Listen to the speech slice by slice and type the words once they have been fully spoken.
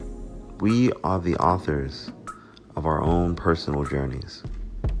We are the authors of our own personal journeys.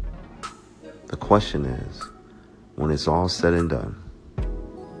 The question is, when it's all said and done,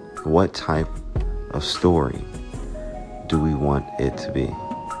 what type of story do we want it to be?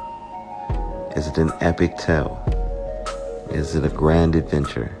 Is it an epic tale? Is it a grand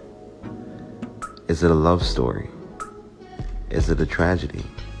adventure? Is it a love story? Is it a tragedy?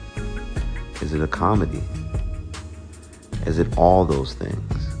 Is it a comedy? Is it all those things?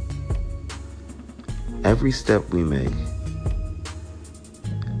 Every step we make,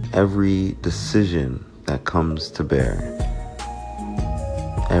 every decision that comes to bear,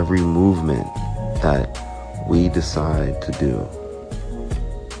 every movement that we decide to do,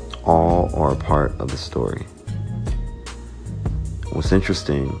 all are a part of the story. What's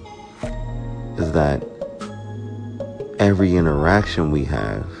interesting is that every interaction we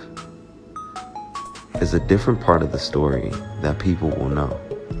have is a different part of the story that people will know.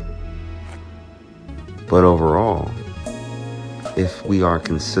 But overall, if we are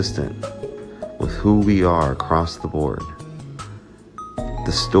consistent with who we are across the board,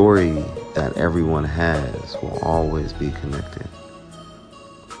 the story that everyone has will always be connected.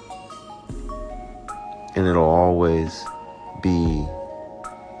 And it'll always be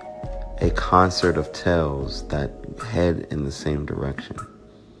a concert of tales that head in the same direction.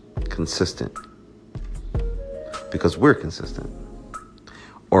 Consistent. Because we're consistent.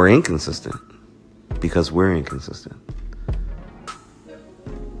 Or inconsistent. Because we're inconsistent.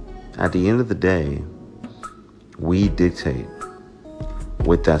 At the end of the day, we dictate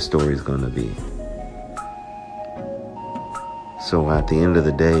what that story is going to be. So at the end of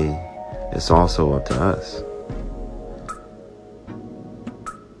the day, it's also up to us.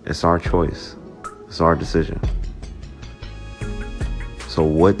 It's our choice. It's our decision. So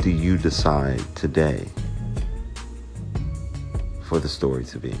what do you decide today for the story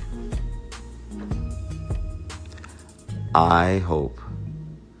to be? I hope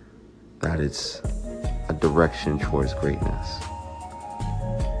that it's a direction towards greatness,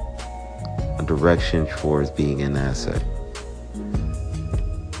 a direction towards being an asset,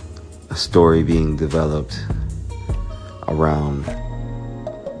 a story being developed around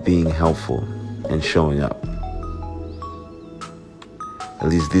being helpful and showing up. At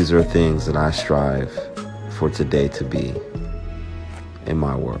least these are things that I strive for today to be in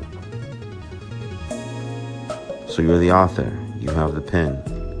my work. So you're the author, you have the pen,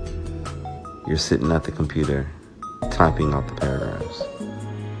 you're sitting at the computer, typing out the paragraphs.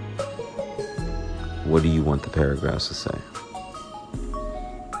 What do you want the paragraphs to say?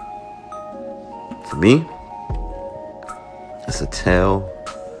 For me, it's a tale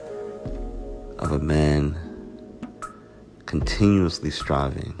of a man continuously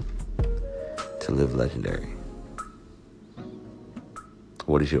striving to live legendary.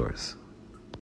 What is yours?